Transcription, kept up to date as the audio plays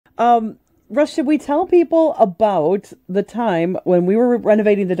Russ, should we tell people about the time when we were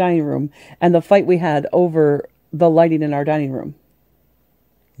renovating the dining room and the fight we had over the lighting in our dining room?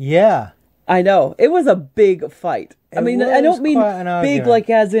 Yeah. I know. It was a big fight. I mean, I don't mean big like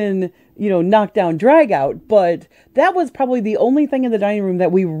as in, knock down, drag out, but that was probably the only thing in the dining room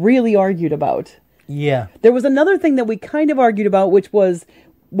that we really argued about. Yeah. There was another thing that we kind of argued about, which was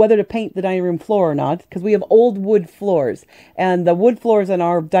whether to paint the dining room floor or not, because we have old wood floors, and the wood floors in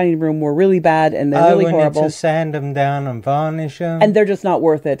our dining room were really bad, and they're really horrible. We need to sand them down and varnish them. And they're just not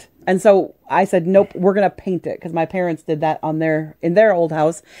worth it. And so I said, nope, we're going to paint it, because my parents did that in their old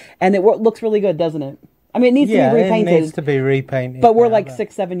house, and it looks really good, doesn't it? I mean, it needs to be repainted. It needs to be repainted. But we're like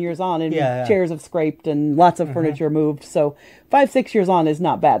 6-7 years on, and chairs have scraped, and lots of furniture moved. So 5-6 years on is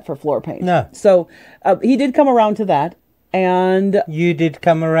not bad for floor paint. No. So he did come around to that. And you did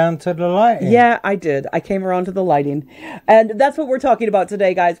come around to the lighting. Yeah, I did. I came around to the lighting. And that's what we're talking about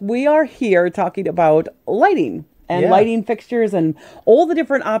today, guys. We are here talking about lighting and lighting fixtures and all the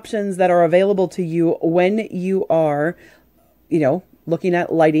different options that are available to you when you are, looking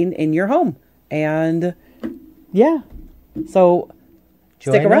at lighting in your home. And so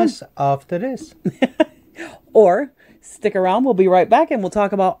stick around. Join us after this. Or stick around. We'll be right back and we'll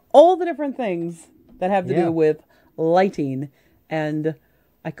talk about all the different things that have to do with lighting. And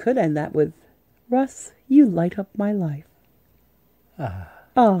I could end that with, Russ, you light up my life. Ah.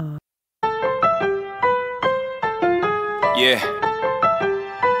 Yeah.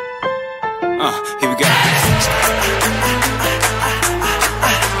 Here we go.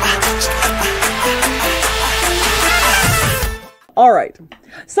 All right.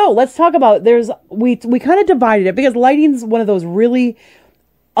 So let's talk about, we kind of divided it because lighting's one of those really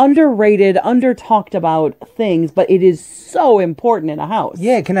underrated, under-talked about things, but it is so important in a house.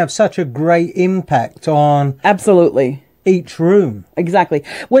 Yeah, it can have such a great impact on absolutely each room. Exactly.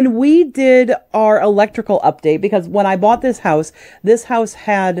 When we did our electrical update, because when I bought this house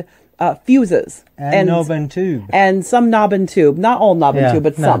had fuses and knob and tube, and some knob and tube. Not all knob and tube,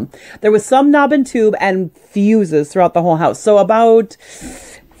 but some. There was some knob and tube and fuses throughout the whole house. So about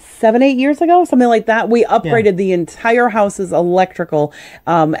 7-8 years ago, something like that, we upgraded the entire house's electrical.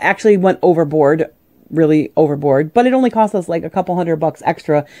 Actually went overboard, really overboard, but it only cost us like a couple $100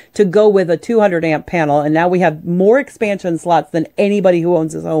 extra to go with a 200 amp panel. And now we have more expansion slots than anybody who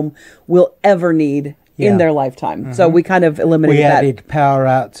owns this home will ever need in their lifetime. So we kind of eliminated that. We added power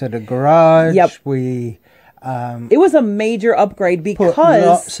out to the garage. Yep. It was a major upgrade because put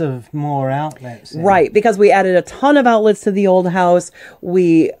lots of more outlets in. Right, because we added a ton of outlets to the old house.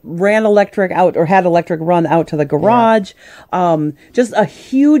 We ran electric out, or had electric run out to the garage. Just a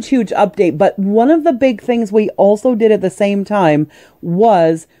huge update. But one of the big things we also did at the same time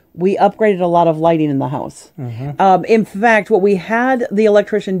was we upgraded a lot of lighting in the house. In fact, what we had the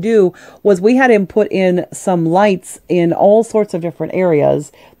electrician do was we had him put in some lights in all sorts of different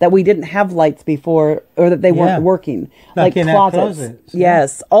areas that we didn't have lights before, or that they weren't working. Like in closets. Our closets.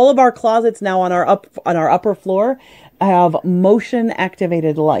 Yes. All of our closets now on our upper floor have motion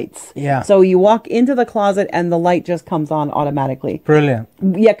activated lights. Yeah. So you walk into the closet and the light just comes on automatically. Brilliant.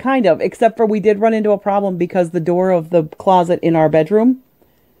 Yeah, kind of. Except for we did run into a problem because the door of the closet in our bedroom,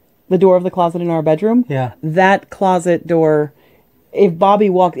 that closet door, if Bobby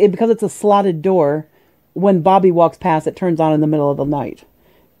walks, because it's a slotted door, when Bobby walks past, it turns on in the middle of the night.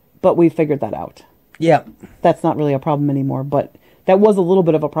 But we figured that out. Yeah. That's not really a problem anymore, but that was a little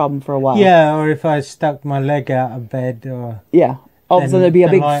bit of a problem for a while. Yeah, or if I stuck my leg out of bed, or... Yeah. All of a sudden there'd be a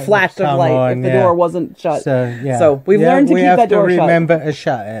big flash of light if the door wasn't shut. So we've learned to keep that door shut. We have to remember to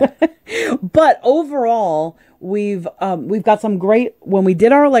shut it. But overall, we've got some great, when we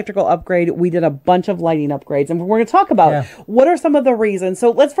did our electrical upgrade, we did a bunch of lighting upgrades, and we're going to talk about what are some of the reasons.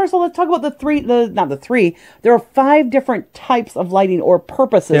 So let's talk about there are 5 different types of lighting, or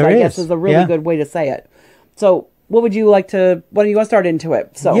purposes, I guess is a really good way to say it. So why don't you want to start into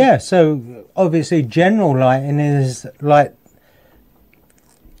it? So obviously general lighting is like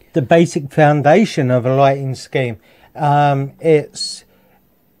the basic foundation of a lighting scheme. It's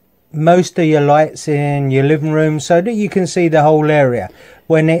most of your lights in your living room so that you can see the whole area.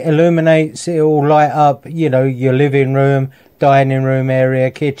 When it illuminates, it will light up, your living room, dining room area,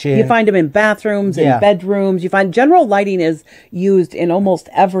 kitchen. You find them in bathrooms, in bedrooms. You find general lighting is used in almost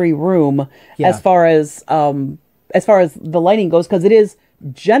every room as far as the lighting goes, because it is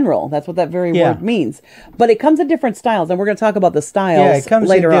general. That's what that very word means. But it comes in different styles, and we're going to talk about the styles later on. Yeah, it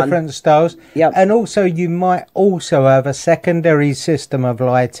comes in different styles. Yep. And also you might also have a secondary system of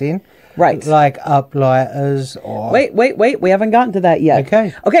lighting. Right. Like uplighters or... Wait. We haven't gotten to that yet.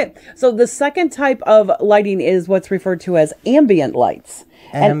 Okay. So the second type of lighting is what's referred to as ambient lights.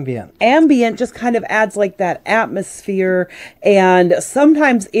 Ambient. And ambient just kind of adds like that atmosphere. And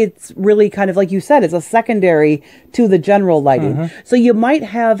sometimes it's really kind of, like you said, it's a secondary to the general lighting. So you might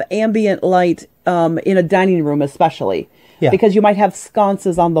have ambient light in a dining room especially. Yeah. Because you might have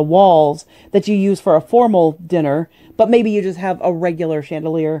sconces on the walls that you use for a formal dinner, but maybe you just have a regular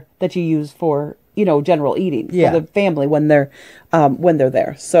chandelier that you use for, you know, general eating for the family when they're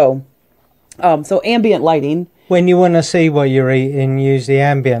there. So ambient lighting. When you want to see what you're eating, use the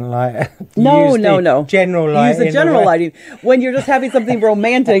ambient light. No. General light. Use the general lighting. When you're just having something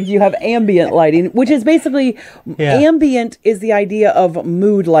romantic, you have ambient lighting, which is basically ambient is the idea of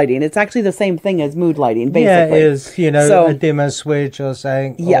mood lighting. It's actually the same thing as mood lighting, basically. Yeah, it is, you know, so, a dimmer switch or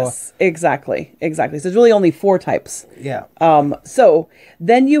something. Yes, exactly. So there's really only 4 types. Yeah. So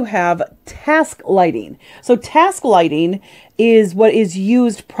then you have task lighting. So task lighting is what is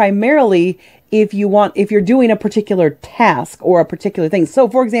used primarily if you're doing a particular task or a particular thing. So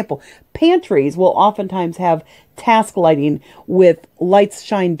for example, pantries will oftentimes have task lighting with lights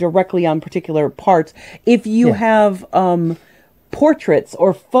shine directly on particular parts. If you have portraits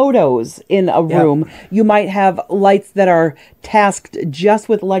or photos in a room, you might have lights that are tasked just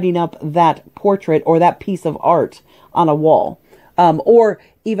with lighting up that portrait or that piece of art on a wall. Or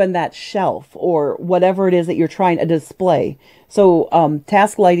even that shelf or whatever it is that you're trying to display. So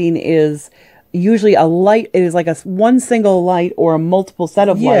task lighting is usually a light. It is like one single light or a multiple set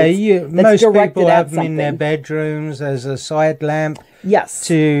of lights. Most people have them in their bedrooms as a side lamp. Yes.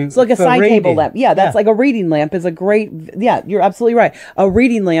 It's like a side table lamp. Yeah, that's like a reading lamp is a great, you're absolutely right. A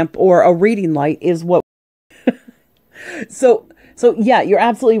reading lamp or a reading light is what. So you're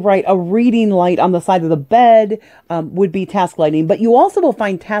absolutely right. A reading light on the side of the bed would be task lighting. But you also will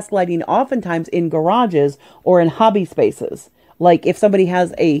find task lighting oftentimes in garages or in hobby spaces. Like if somebody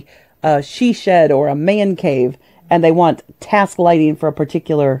has a she shed or a man cave and they want task lighting for a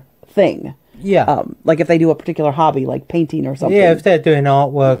particular thing. Yeah. Like if they do a particular hobby like painting or something. Yeah, if they're doing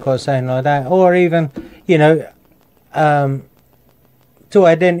artwork or something like that. Or even, you know, to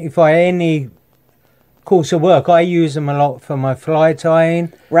identify any course of work, I use them a lot for my fly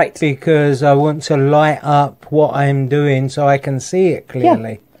tying. Right. Because I want to light up what I'm doing so I can see it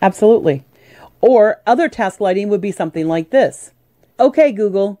clearly. Yeah, absolutely. Or other task lighting would be something like this. Okay,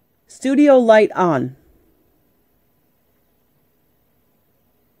 Google, studio light on.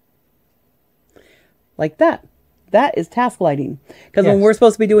 Like that. That is task lighting. Because when we're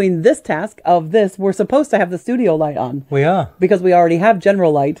supposed to be doing this task of this, we're supposed to have the studio light on. We are. Because we already have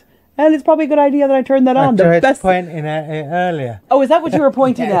general light. And it's probably a good idea that I turned that on. I tried pointing at it earlier. Oh, is that what you were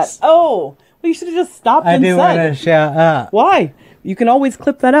pointing at? Oh, well, you should have just stopped and said. I didn't want to shout out. Why? You can always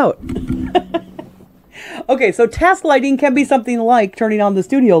clip that out. Okay, so task lighting can be something like turning on the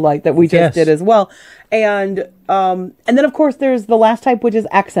studio light that we just did as well. And then, of course, there's the last type, which is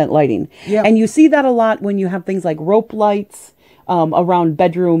accent lighting. Yeah. And you see that a lot when you have things like rope lights around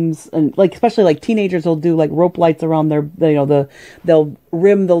bedrooms, and like especially like teenagers will do like rope lights around their, they'll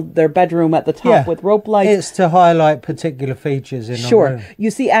rim their bedroom at the top with rope lights. It's to highlight particular features in the room.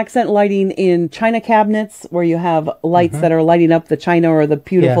 You see accent lighting in china cabinets where you have lights that are lighting up the china or the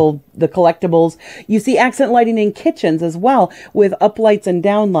beautiful the collectibles. You see accent lighting in kitchens as well with up lights and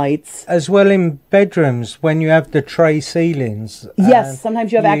down lights. As well in bedrooms when you have the tray ceilings. Yes,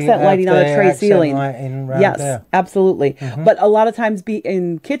 sometimes you have accent lighting on a tray ceiling. Yes, absolutely. But a lot of times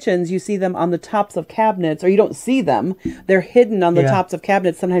in kitchens you see them on the tops of cabinets, or you don't see them. They're hidden on the tops of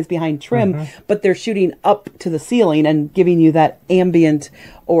cabinets, sometimes behind trim, but they're shooting up to the ceiling and giving you that ambient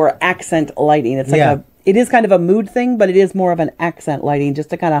or accent lighting. It's like it is kind of a mood thing, but it is more of an accent lighting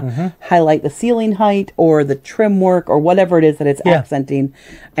just to kind of highlight the ceiling height or the trim work or whatever it is that it's accenting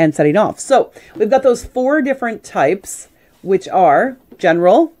and setting off. So we've got those 4 different types, which are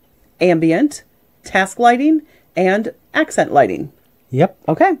general, ambient, task lighting, and accent lighting. Yep.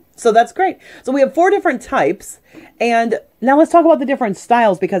 Okay, so that's great. So we have 4 different types, and now let's talk about the different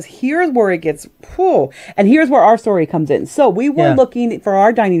styles, because here's where it gets, and here's where our story comes in. So we were looking for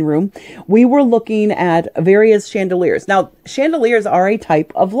our dining room, we were looking at various chandeliers. Now, chandeliers are a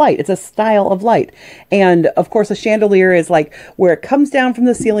type of light. It's a style of light. And of course, a chandelier is like where it comes down from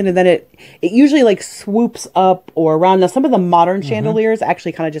the ceiling and then it usually like swoops up or around. Now, some of the modern chandeliers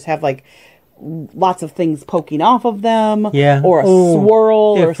actually kind of just have like lots of things poking off of them, or a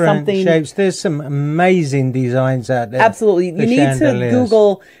swirl or something. Shapes. There's some amazing designs out there. Absolutely. You need to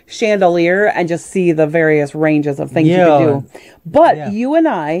Google chandelier and just see the various ranges of things you can do. But you and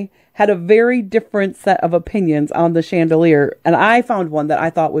I had a very different set of opinions on the chandelier, and I found one that I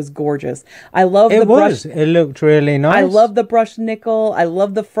thought was gorgeous. I love the brush. It looked really nice. I love the brushed nickel. I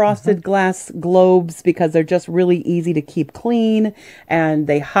love the frosted glass globes because they're just really easy to keep clean and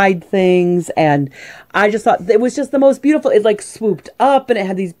they hide things. And I just thought it was just the most beautiful. It like swooped up and it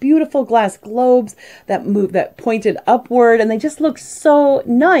had these beautiful glass globes that moved, that pointed upward, and they just looked so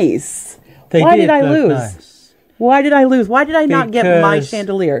nice. Why did I lose? Nice. Why did I lose? Why did I not get my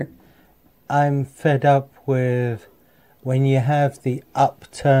chandelier? I'm fed up with when you have the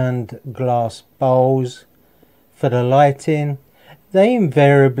upturned glass bowls for the lighting. They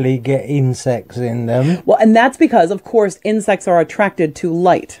invariably get insects in them. Well, and that's because, of course, insects are attracted to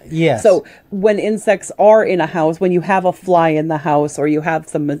light. Yes. So when insects are in a house, when you have a fly in the house or you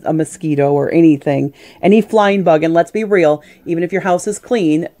have a mosquito or anything, any flying bug, and let's be real, even if your house is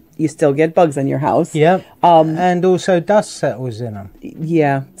clean, you still get bugs in your house. Yeah. And also dust settles in them.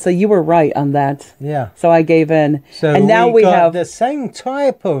 Yeah. So you were right on that. Yeah. So I gave in. So and now we got have the same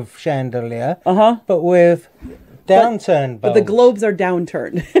type of chandelier, but with downturned bulbs. But the globes are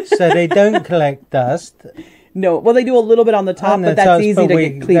downturned. So they don't collect dust. No. Well, they do a little bit on the top, but that's easy to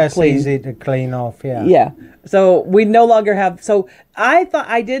clean. That's easy to clean off, yeah. Yeah. So we no longer have. So I thought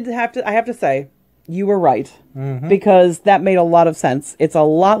I have to say, you were right, because that made a lot of sense. It's a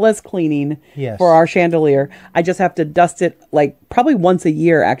lot less cleaning for our chandelier. I just have to dust it like probably once a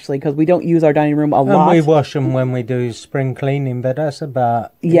year, actually, because we don't use our dining room a lot. And we wash them when we do spring cleaning, but that's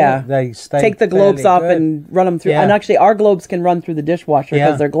about, they stay take the globes off and run them through. Yeah. And actually, our globes can run through the dishwasher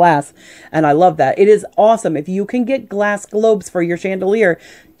because they're glass, and I love that. It is awesome. If you can get glass globes for your chandelier,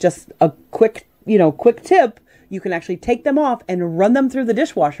 just a quick tip, you can actually take them off and run them through the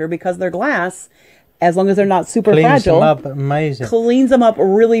dishwasher because they're glass. As long as they're not super fragile, them up amazing. Cleans them up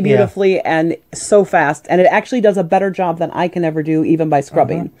really beautifully and so fast. And it actually does a better job than I can ever do, even by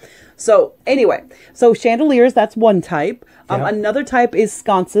scrubbing. So anyway, so chandeliers, that's one type. Another type is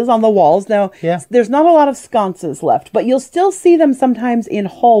sconces on the walls. Now, there's not a lot of sconces left, but you'll still see them sometimes in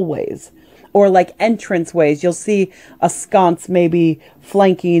hallways. Or like entranceways, you'll see a sconce maybe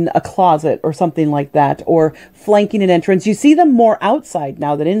flanking a closet or something like that, or flanking an entrance. You see them more outside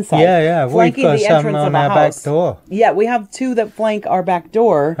now than inside. Yeah. Flanking We've got the some entrance on of a our house. back door. Yeah, we have two that flank our back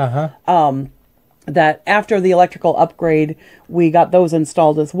door. That after the electrical upgrade, we got those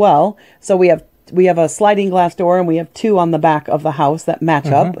installed as well. So we have a sliding glass door, and we have two on the back of the house that match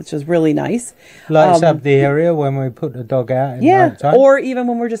up, which is really nice. Lights up the area when we put the dog out. Or even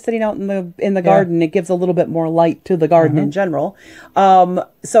when we're just sitting out in the garden, it gives a little bit more light to the garden in general.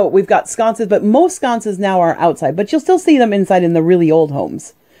 So we've got sconces, but most sconces now are outside, but you'll still see them inside in the really old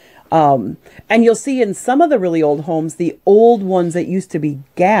homes. And you'll see in some of the really old homes, the old ones that used to be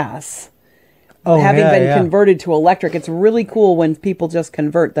gas, having been converted to electric. It's really cool when people just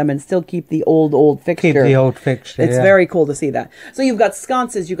convert them and still keep the old fixture. Keep the old fixture. It's very cool to see that. So you've got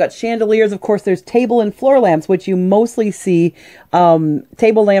sconces, you've got chandeliers. Of course, there's table and floor lamps, which you mostly see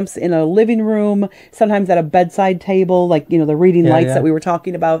table lamps in a living room, sometimes at a bedside table, like, the reading lights that we were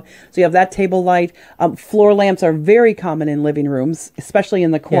talking about. So you have that table light. Floor lamps are very common in living rooms, especially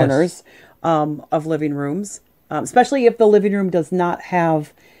in the corners of living rooms, especially if the living room does not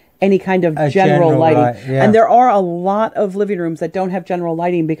have any kind of general lighting. And there are a lot of living rooms that don't have general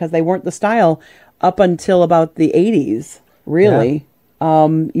lighting because they weren't the style up until about the 80s, really.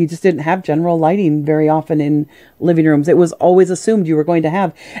 You just didn't have general lighting very often in living rooms. It was always assumed you were going to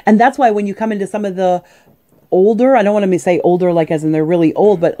have. And that's why when you come into some of the older, I don't want to say older like as in they're really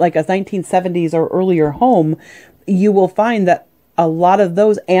old, but like a 1970s or earlier home, you will find that a lot of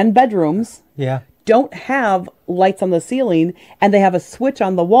those, and bedrooms, don't have lights on the ceiling, and they have a switch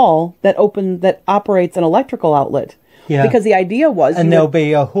on the wall that operates an electrical outlet. Because the idea was, and there'll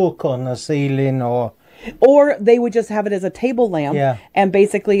be a hook on the ceiling, or they would just have it as a table lamp, and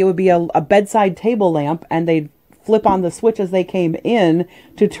basically it would be a bedside table lamp, and they'd flip on the switch as they came in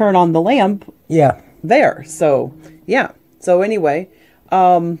to turn on the lamp. There. So so anyway,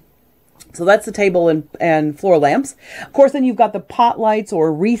 so that's the table and floor lamps. Of course, then you've got the pot lights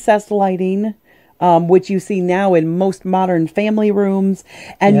or recessed lighting, which you see now in most modern family rooms,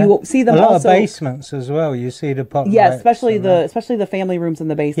 and you will see them a lot also of basements as well. You see the pot lights. Especially the family rooms in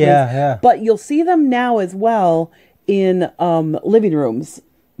the basements. But you'll see them now as well in living rooms.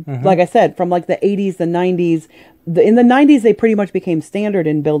 Like I said, from like the 80s, the 90s. In the 90s, they pretty much became standard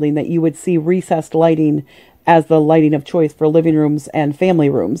in building that you would see recessed lighting as the lighting of choice for living rooms and family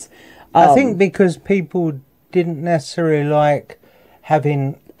rooms. I think because people didn't necessarily like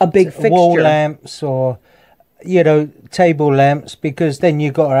having a big fixture. Wall lamps, or you know, table lamps, because then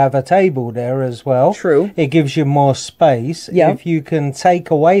you've got to have a table there as well. True. It gives you more space. Yep. If you can take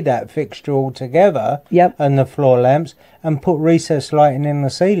away that fixture altogether, Yep. and the floor lamps, and put recessed lighting in the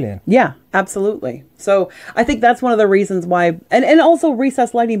ceiling. Yeah, absolutely. So I think that's one of the reasons why, and also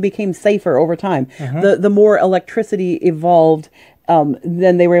recessed lighting became safer over time. The more electricity evolved,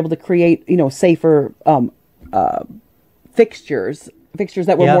 then they were able to create, you know, safer fixtures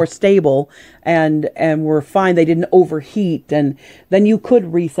that were more stable and were fine. They didn't overheat, and then you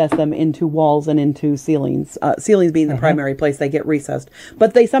could recess them into walls and into ceilings. Ceilings being the primary place they get recessed,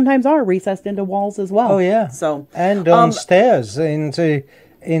 but they sometimes are recessed into walls as well. Oh yeah. So and on stairs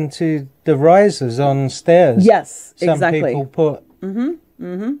into the risers on stairs. Yes, Some exactly. people put.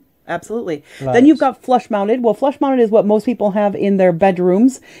 Absolutely. Lights. Then you've got flush mounted. Well, flush mounted is what most people have in their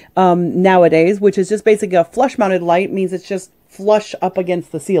bedrooms nowadays, which is just basically a flush mounted light means it's just flush up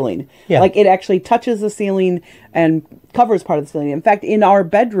against the ceiling. Yeah. Like it actually touches the ceiling and covers part of the ceiling. In fact, in our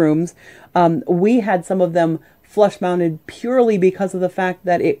bedrooms, we had some of them flush mounted purely because of the fact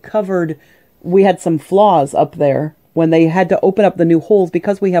that it covered, we had some flaws up there when they had to open up the new holes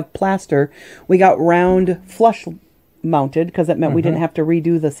because we have plaster. We got round flush mounted because it meant we didn't have to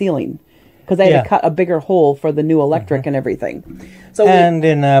redo the ceiling because they had to cut a bigger hole for the new electric and everything. So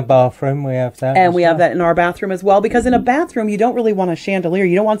in our bathroom we have that. And we have that in our bathroom as well, because in a bathroom you don't really want a chandelier.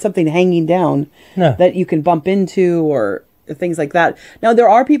 You don't want something hanging down that you can bump into or things like that. Now there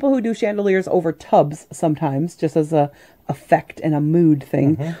are people who do chandeliers over tubs sometimes, just as a effect and a mood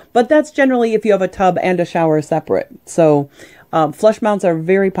thing. But that's generally if you have a tub and a shower separate. So flush mounts are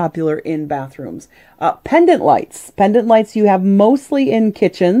very popular in bathrooms. Pendant lights. Pendant lights you have mostly in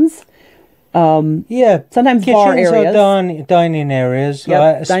kitchens. Sometimes kitchens bar areas. Or dining areas.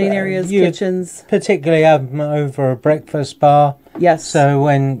 Yep, dining areas, kitchens. Particularly have them over a breakfast bar. Yes. So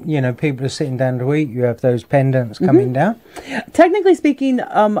when, you know, people are sitting down to eat, you have those pendants coming down. Technically speaking,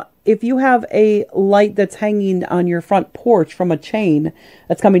 if you have a light that's hanging on your front porch from a chain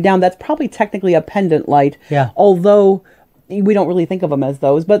that's coming down, that's probably technically a pendant light. Yeah. Although we don't really think of them as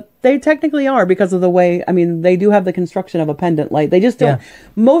those, but they technically are because of the way, I mean, they do have the construction of a pendant light. They just don't,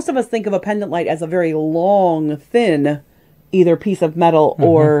 most of us think of a pendant light as a very long, thin, either piece of metal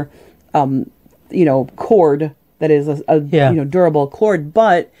or, you know, cord that is a you know, durable cord.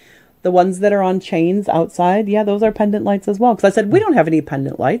 But the ones that are on chains outside, those are pendant lights as well. Because I said, we don't have any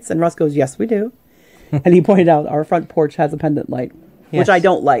pendant lights. And Russ goes, yes, we do. And he pointed out our front porch has a pendant light, which I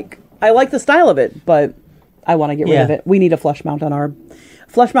don't like. I like the style of it, but I want to get rid of it. We need a flush mount on our...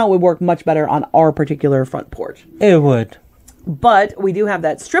 Flush mount would work much better on our particular front porch. It would. But we do have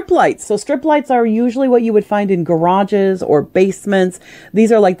that strip lights. So strip lights are usually what you would find in garages or basements.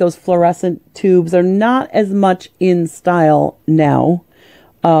 These are like those fluorescent tubes. They're not as much in style now,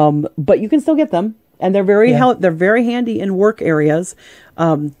 but you can still get them. And they're very they're very handy in work areas,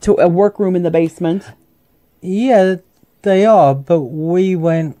 to a workroom in the basement. Yeah, they are, but we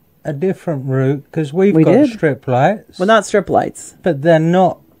went a different route because we've got strip lights. Well, not strip lights, but they're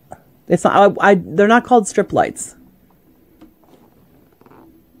not. It's not. They're not called strip lights.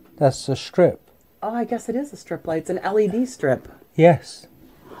 That's a strip. Oh, I guess it is a strip light. It's an LED strip. Yes.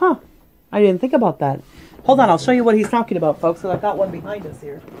 Huh. I didn't think about that. Hold on, I'll show you what he's talking about, folks. Because I've got one behind us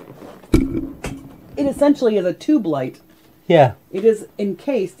here. It essentially is a tube light. Yeah. It is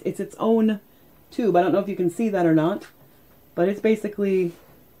encased. It's its own tube. I don't know if you can see that or not, but it's basically.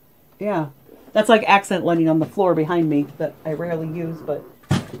 Yeah, that's like accent lighting on the floor behind me that I rarely use, but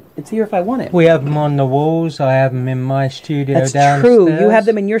it's here if I want it. We have them on the walls. I have them in my studio downstairs. True. You have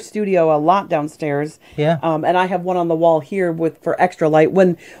them in your studio a lot downstairs. Yeah. And I have one on the wall here for extra light.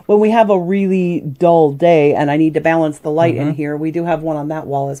 When we have a really dull day and I need to balance the light in here, we do have one on that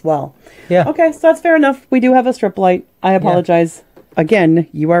wall as well. Yeah. Okay, so that's fair enough. We do have a strip light. I apologize. Yeah. Again,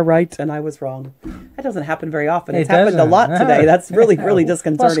 you are right and I was wrong. That doesn't happen very often. It's happened a lot today. That's really, really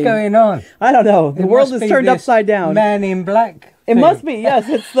disconcerting. What's going on? I don't know. The world is turned upside down. Man in black. It must be, yes.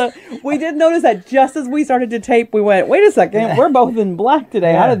 We did notice that just as we started to tape, we went, wait a second, we're both in black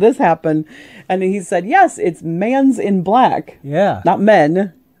today. How did this happen? And he said, yes, it's man's in black. Yeah. Not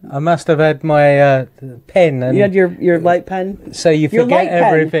men. I must have had my pen. And you had your light pen? So you forget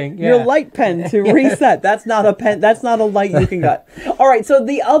everything. Yeah. Your light pen to reset. That's not a pen. That's not a light you can get. All right. So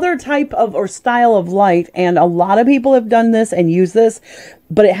the other type of or style of light, and a lot of people have done this and use this,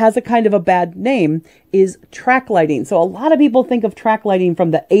 but it has a kind of a bad name, is track lighting. So a lot of people think of track lighting from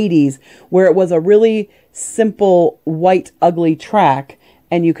the 80s, where it was a really simple, white, ugly track,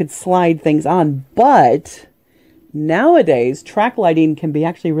 and you could slide things on. But nowadays, track lighting can be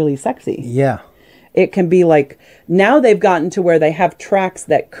actually really sexy. Yeah. It can be like, now they've gotten to where they have tracks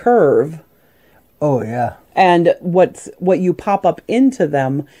that curve. Oh, yeah. And what you pop up into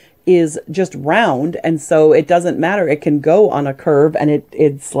them is just round, and so it doesn't matter. It can go on a curve, and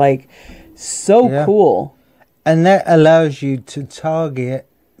it's like so cool. And that allows you to target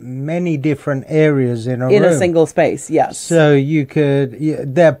many different areas in a single space. Yes. So you could,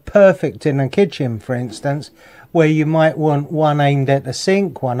 they're perfect in a kitchen, for instance, where you might want one aimed at the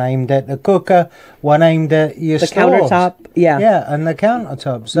sink, one aimed at the cooker, one aimed at the countertop. Yeah, and the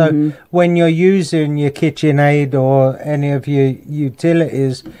countertop. So when you're using your KitchenAid or any of your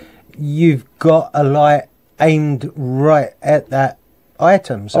utilities, you've got a light aimed right at that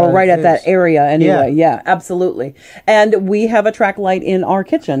item. So or right at that area anyway. Yeah, absolutely. And we have a track light in our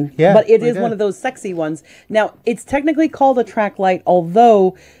kitchen. Yeah, but it is one of those sexy ones. Now, it's technically called a track light,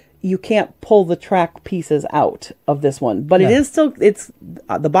 although you can't pull the track pieces out of this one. But it is still, it's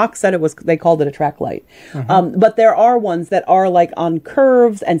the box said they called it a track light. But there are ones that are like on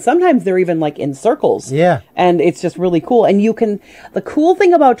curves, and sometimes they're even like in circles. Yeah. And it's just really cool. And the cool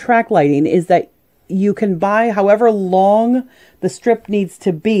thing about track lighting is that you can buy however long the strip needs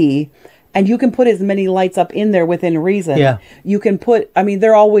to be, and you can put as many lights up in there within reason. Yeah. You can put, I mean,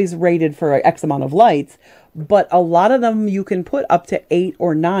 they're always rated for X amount of lights, but a lot of them you can put up to 8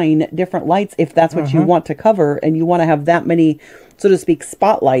 or 9 different lights if that's what you want to cover, and you want to have that many, so to speak,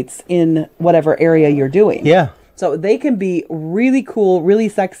 spotlights in whatever area you're doing. Yeah. So they can be really cool, really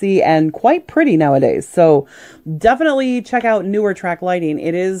sexy, and quite pretty nowadays. So definitely check out newer track lighting.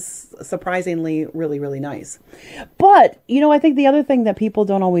 It is surprisingly really, really nice. But, I think the other thing that people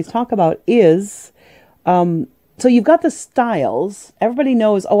don't always talk about is, so you've got the styles. Everybody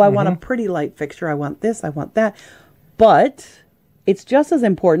knows, I want a pretty light fixture. I want this, I want that. But it's just as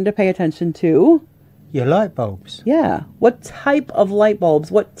important to pay attention to your light bulbs. Yeah. What type of light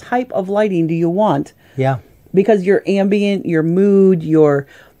bulbs, what type of lighting do you want? Yeah. Because your ambient, your mood,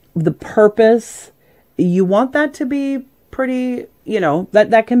 the purpose, you want that to be pretty,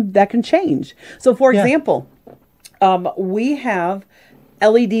 that can change. So for example, we have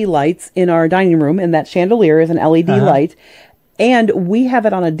LED lights in our dining room, and that chandelier is an LED light, and we have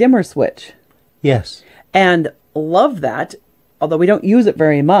it on a dimmer switch. Yes. And love that. Although we don't use it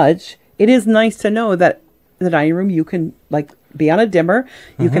very much, it is nice to know that in the dining room you can be on a dimmer.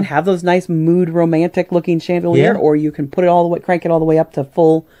 You can have those nice mood romantic looking chandelier, or you can put it all the way, crank it all the way up to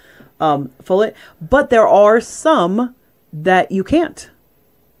full it. But there are some that you can't.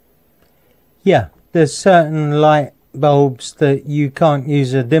 Yeah, there's certain light bulbs that you can't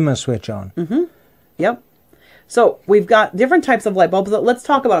use a dimmer switch on. Yep. So we've got different types of light bulbs. Let's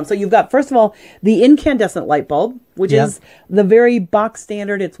talk about them. So you've got, first of all, the incandescent light bulb, which is the very box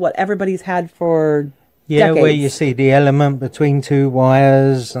standard. It's what everybody's had for decades. Where you see the element between two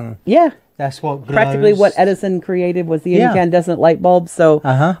wires, and that's what glows. Practically what Edison created was the incandescent light bulb. So,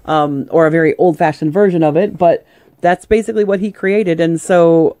 or a very old-fashioned version of it, but that's basically what he created, and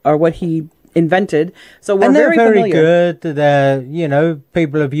so, or what he invented. So we're very familiar. Good. They're,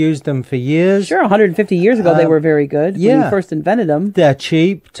 people have used them for years. Sure, 150 years ago they were very good when he first invented them. They're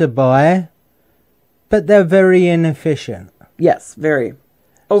cheap to buy, but they're very inefficient. Yes, very.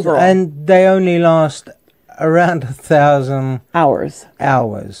 Overall. And they only last around 1,000 hours.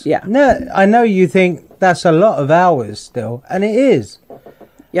 Yeah. No, I know you think that's a lot of hours still, and it is.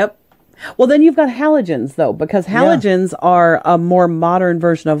 Yep. Well, then you've got halogens, though, because halogens are a more modern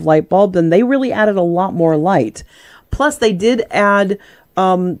version of light bulbs, and they really added a lot more light. Plus, they did add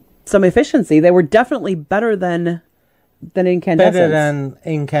some efficiency. They were definitely better than incandescent. Better than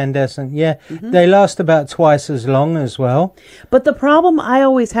incandescent, yeah. They last about twice as long as well. But the problem I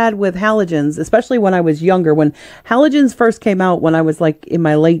always had with halogens, especially when I was younger, when halogens first came out, when I was in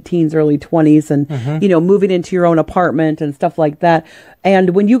my late teens, early 20s, and, moving into your own apartment and stuff like that.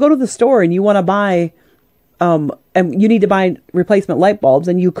 And when you go to the store and you want to buy, and you need to buy replacement light bulbs,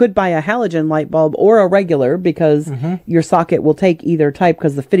 and you could buy a halogen light bulb or a regular, because your socket will take either type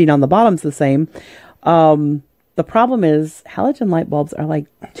because the fitting on the bottom's the same. The problem is halogen light bulbs are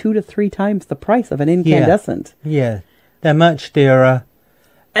 2 to 3 times the price of an incandescent. Yeah, they're much dearer.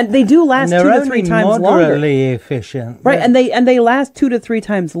 And they do last 2 to 3 times longer. They're moderately efficient. Right, and they last 2 to 3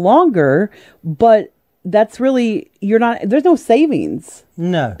 times longer, but that's really, there's no savings.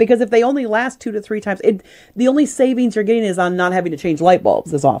 No. Because if they only last 2 to 3 times, the only savings you're getting is on not having to change light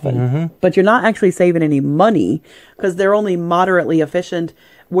bulbs as often. But you're not actually saving any money because they're only moderately efficient,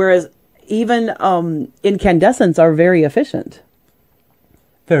 whereas even incandescents are very efficient.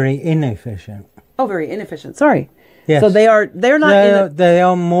 Very inefficient. Oh, very inefficient. Sorry. Yes. So they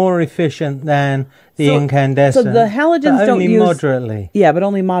are more efficient than the incandescent. So the halogens but don't only use moderately. Yeah, but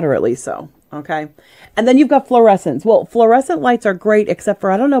only moderately so. Okay. And then you've got fluorescents. Well, fluorescent lights are great, except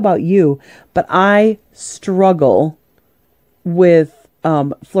for, I don't know about you, but I struggle with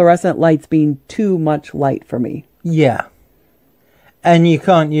fluorescent lights being too much light for me. Yeah. And you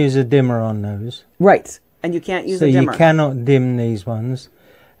can't use a dimmer on those. Right. And you can't use a dimmer. So you cannot dim these ones.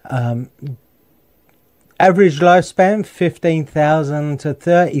 Average lifespan, 15,000 to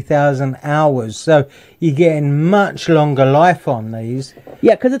 30,000 hours. So you're getting much longer life on these.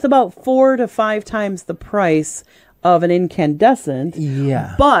 Yeah, because it's about 4 to 5 times the price of an incandescent.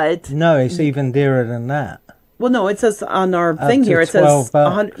 Yeah. But... no, it's even dearer than that. Well, no, it says on our thing to here, it says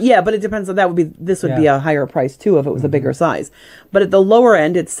 100. Yeah, but it depends on this would be a higher price too if it was a bigger size. But at the lower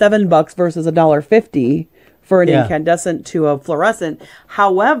end, it's $7 versus $1.50 for an incandescent to a fluorescent.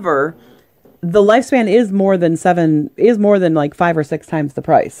 However, the lifespan is more than like 5 or 6 times the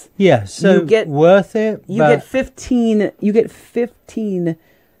price. Yeah, so you get worth it. You get 15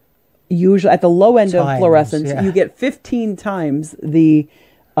 usually at the low end of fluorescents. Yeah. You get 15 times the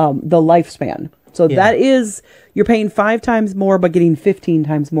lifespan. So that is, you're paying 5 times more, but getting 15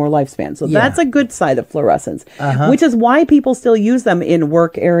 times more lifespan. So that's a good side of fluorescents, which is why people still use them in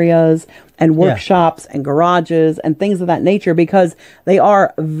work areas and workshops and garages and things of that nature, because they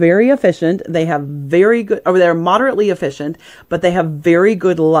are very efficient. They have very good, or they're moderately efficient, but they have very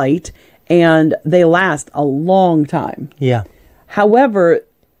good light and they last a long time. Yeah. However,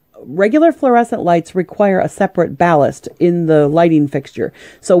 regular fluorescent lights require a separate ballast in the lighting fixture.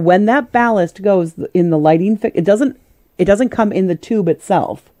 So when that ballast goes in the lighting it doesn't come in the tube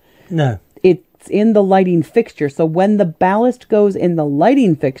itself. No. It's in the lighting fixture. So when the ballast goes in the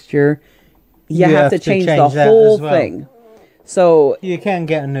lighting fixture, you have to change the whole thing. So you can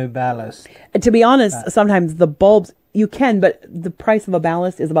get a new ballast. To be honest, sometimes the bulbs you can, but the price of a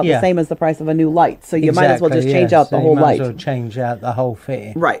ballast is about the same as the price of a new light. So you might as well just change out the whole light. You might as well change out the whole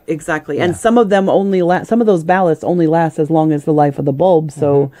fitting. Right, exactly. Yeah. And some of them some of those ballasts only last as long as the life of the bulb.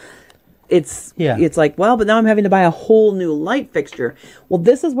 So it's like, well, but now I'm having to buy a whole new light fixture. Well,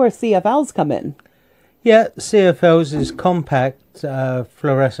 this is where CFLs come in. Yeah, CFLs is compact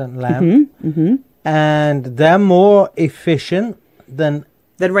fluorescent lamp. And they're more efficient than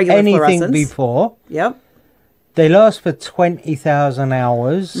regular anything before. Yep. They last for 20,000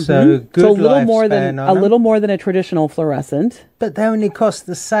 hours, so good a little more than a traditional fluorescent. But they only cost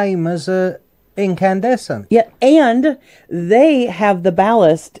the same as a incandescent. Yeah, and they have the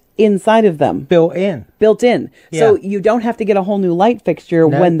ballast inside of them. Built in. Yeah. So you don't have to get a whole new light fixture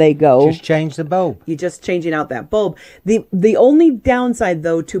when they go. Just change the bulb. You're just changing out that bulb. The only downside,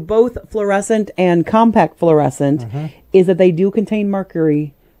 though, to both fluorescent and compact fluorescent is that they do contain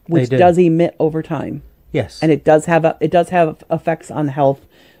mercury, which does emit over time. Yes. And it does have effects on health.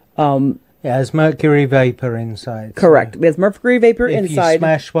 There's mercury vapor inside. Correct. There's mercury vapor inside. If you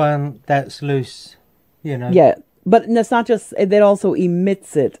smash one, that's loose, Yeah. But it's not just, it also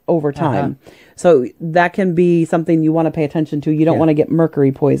emits it over time. So that can be something you want to pay attention to. You don't want to get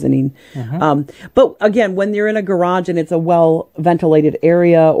mercury poisoning. But again, when you're in a garage and it's a well-ventilated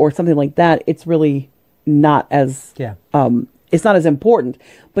area or something like that, it's really not as, it's not as important.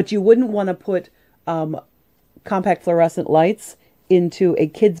 But you wouldn't want to put compact fluorescent lights into a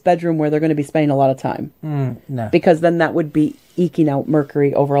kid's bedroom where they're going to be spending a lot of time. No. Because then that would be eking out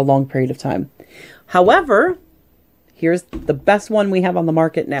mercury over a long period of time. However, here's the best one we have on the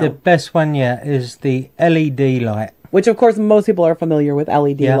market now. The best one yet is the LED light. Which, of course, most people are familiar with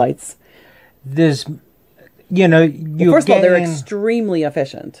LED lights. There's, first of all, they're extremely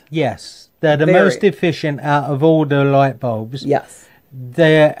efficient. Yes. They're the most efficient out of all the light bulbs. Yes.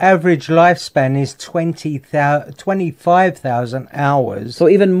 Their average lifespan is 25,000 hours. So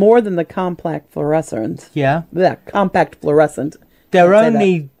even more than the compact fluorescent. Yeah. Yeah, compact fluorescent. They're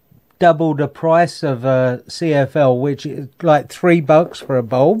only double the price of a CFL, which is like $3 for a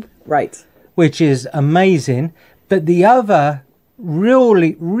bulb. Right. Which is amazing. But the other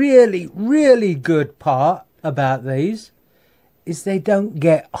really, really, really good part about these is they don't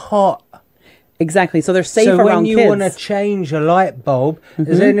get hot. Exactly. So they're safe around kids. So when you want to change a light bulb,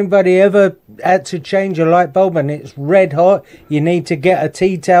 has anybody ever had to change a light bulb and it's red hot? You need to get a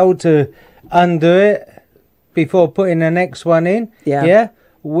tea towel to undo it before putting the next one in? Yeah.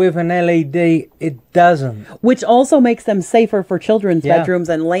 With an LED, it doesn't. Which also makes them safer for children's bedrooms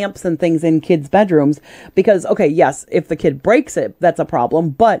and lamps and things in kids' bedrooms. Because, okay, yes, if the kid breaks it, that's a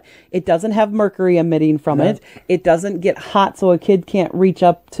problem. But it doesn't have mercury emitting from it. It doesn't get hot so a kid can't reach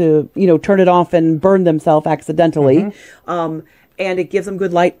up to, turn it off and burn themselves accidentally. And it gives them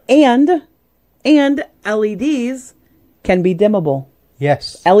good light. And LEDs can be dimmable.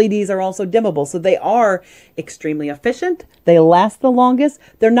 Yes. LEDs are also dimmable, so they are extremely efficient. They last the longest.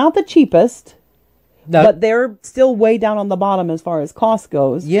 They're not the cheapest, No. but they're still way down on the bottom as far as cost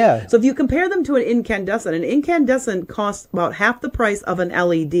goes. Yeah. So if you compare them to an incandescent costs about half the price of an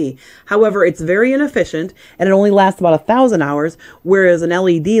LED. However, it's very inefficient, and it only lasts about 1,000 hours, whereas an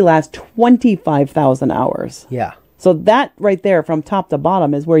LED lasts 25,000 hours. Yeah. So that right there, from top to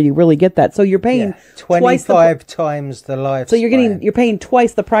bottom, is where you really get that. So you're paying 25 times the life. So you're paying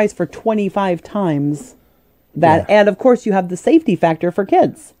twice the price for 25 times that, and of course you have the safety factor for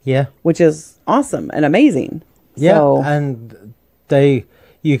kids. Yeah. Which is awesome and amazing. Yeah, So, and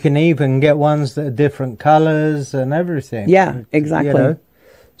you can even get ones that are different colors and everything. Yeah, exactly. You know?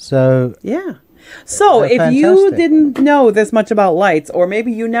 So yeah. So if fantastic. you didn't know this much about lights, or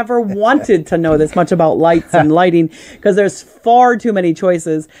maybe you never wanted to know this much about lights and lighting, because there's far too many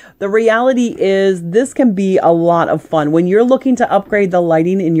choices, the reality is this can be a lot of fun. When you're looking to upgrade the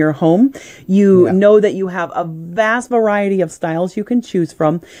lighting in your home, you know that you have a vast variety of styles you can choose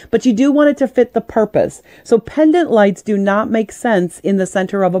from, but you do want it to fit the purpose. So pendant lights do not make sense in the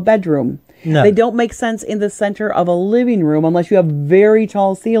center of a bedroom. No. They don't make sense in the center of a living room unless you have very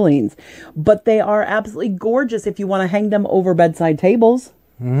tall ceilings. But they are absolutely gorgeous if you want to hang them over bedside tables.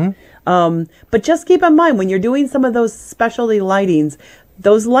 But just keep in mind, when you're doing some of those specialty lightings,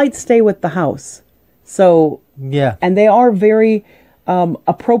 those lights stay with the house. So, yeah. and they are very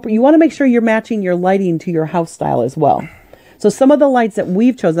appropriate. You want to make sure you're matching your lighting to your house style as well. So some of the lights that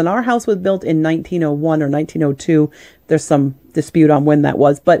we've chosen, our house was built in 1901 or 1902. There's some dispute on when that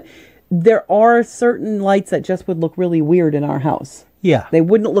was, but there are certain lights that just would look really weird in our house. Yeah. They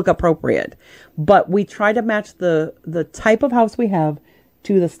wouldn't look appropriate. But we try to match the type of house we have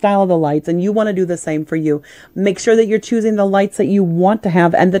to the style of the lights, and you want to do the same for you. Make sure that you're choosing the lights that you want to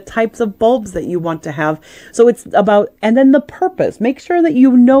have and the types of bulbs that you want to have. So it's about, and then the purpose. Make sure that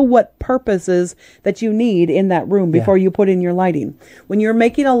you know what purposes that you need in that room before you put in your lighting. When you're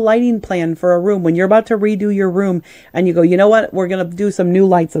making a lighting plan for a room, when you're about to redo your room and you go, you know what, we're going to do some new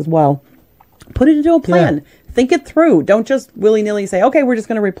lights as well. Put it into a plan. Yeah. Think it through. Don't just willy-nilly say, okay, we're just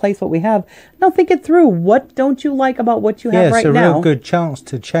going to replace what we have. No, think it through. What don't you like about what you have right now? Yeah, it's a real good chance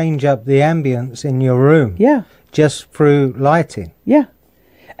to change up the ambience in your room. Yeah. Just through lighting. Yeah.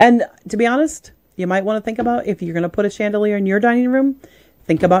 And to be honest, you might want to think about, if you're going to put a chandelier in your dining room,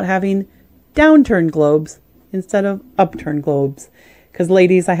 think about having downturned globes instead of upturned globes. Because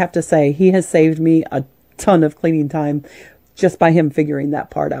ladies, I have to say, he has saved me a ton of cleaning time just by him figuring that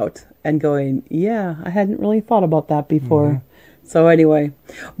part out and going, yeah, I hadn't really thought about that before. So anyway,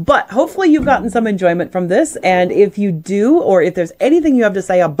 but hopefully you've gotten some enjoyment from this. And if you do, or if there's anything you have to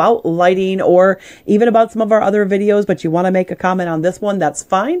say about lighting or even about some of our other videos, but you want to make a comment on this one, that's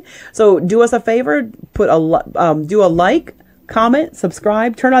fine. So do us a favor, do a like, comment,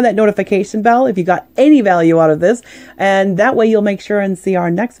 subscribe, turn on that notification bell if you got any value out of this. And that way you'll make sure and see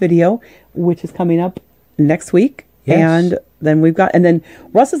our next video, which is coming up next week. Yes. And then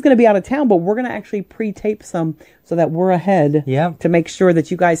Russ is going to be out of town, but we're going to actually pre-tape some so that we're ahead to make sure that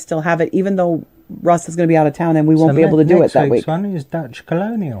you guys still have it, even though Russ is going to be out of town and we won't be able to do it that week. Next week's one is Dutch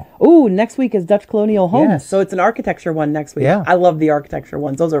Colonial. Ooh, next week is Dutch Colonial Homes. Yes. So it's an architecture one next week. Yeah. I love the architecture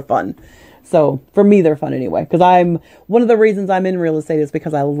ones. Those are fun. So for me, they're fun anyway, because one of the reasons I'm in real estate is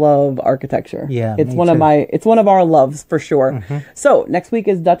because I love architecture. Yeah, it's one of our loves for sure. So next week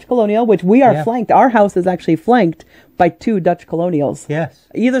is Dutch Colonial, which we are flanked. Our house is actually flanked by 2 Dutch Colonials. Yes.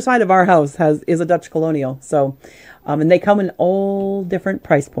 Either side of our house is a Dutch Colonial. So, and they come in all different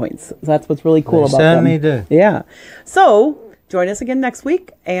price points. So that's what's really cool about them. They certainly do. Yeah. So join us again next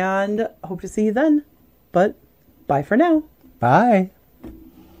week, and hope to see you then. But bye for now. Bye.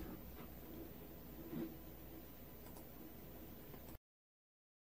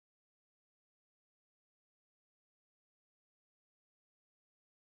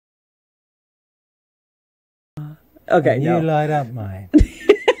 Okay, you light up mine.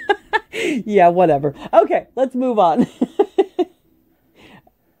 Yeah, whatever. Okay, let's move on.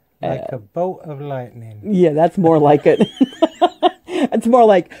 Like a bolt of lightning. Yeah, that's more like it. It's more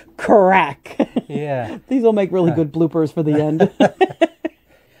like crack. Yeah. These will make really good bloopers for the end.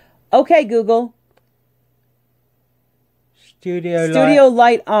 Okay, Google. Studio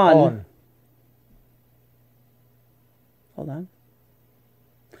light on. Hold on.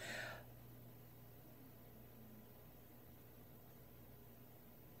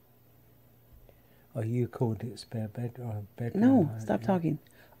 Oh, you called it spare bed or bed? No, stop talking.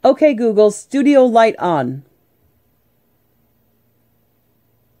 Okay, Google, studio light on.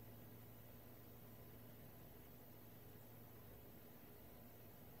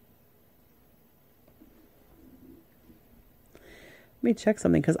 Let me check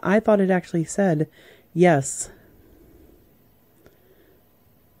something because I thought it actually said yes.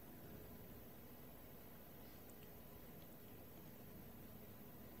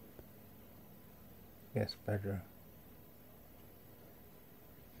 Yes, bedroom.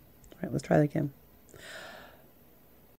 All right, let's try that again.